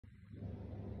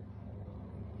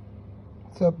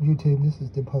What's up, YouTube? This is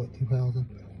The Poet 2000.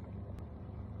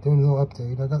 Doing a little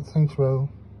update. I got Saints Row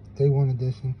Day 1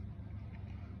 edition.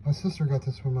 My sister got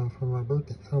this for my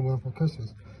birthday, for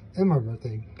Christmas, and my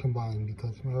birthday combined,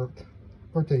 because my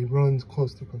birthday runs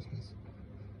close to Christmas.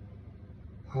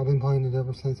 I've been playing it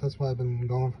ever since. That's why I've been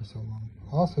gone for so long.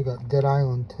 I also got Dead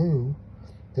Island 2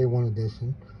 Day 1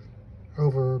 edition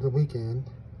over the weekend.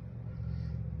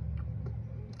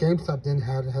 GameStop didn't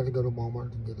have it. Had to go to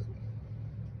Walmart to get it.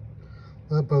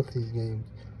 Love both these games.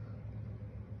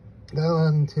 Dead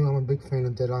Island 2, I'm a big fan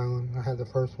of Dead Island. I had the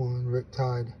first one,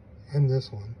 Riptide, and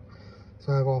this one.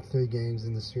 So I have all 3 games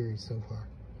in the series so far.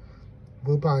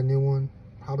 We'll buy a new one.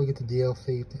 Probably get the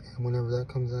DLC whenever that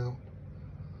comes out.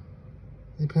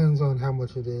 Depends on how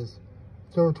much it is.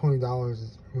 It's over $20.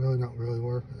 It's really not really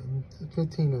worth it.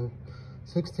 15 or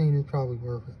 16 is probably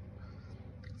worth it.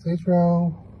 Saints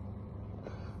Row,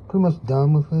 pretty much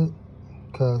done with it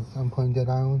because I'm playing Dead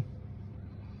Island.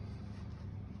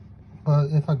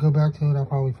 But if I go back to it, I'll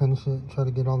probably finish it, try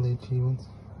to get all the achievements.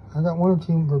 I got 1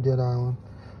 achievement for Dead Island,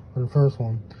 for the first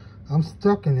one. I'm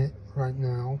stuck in it right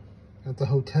now at the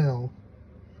hotel.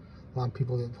 A lot of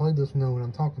people that play this know what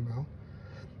I'm talking about.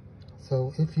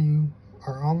 So if you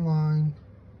are online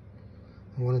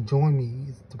and want to join me,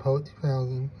 it's The Poet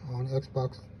 2000 on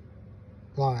Xbox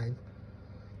Live.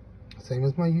 Same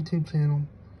as my YouTube channel.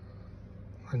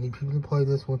 I need people to play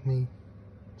this with me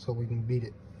so we can beat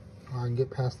it. Or I can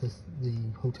get past the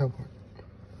hotel part.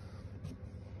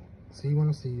 See you when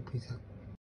I see you. Peace out.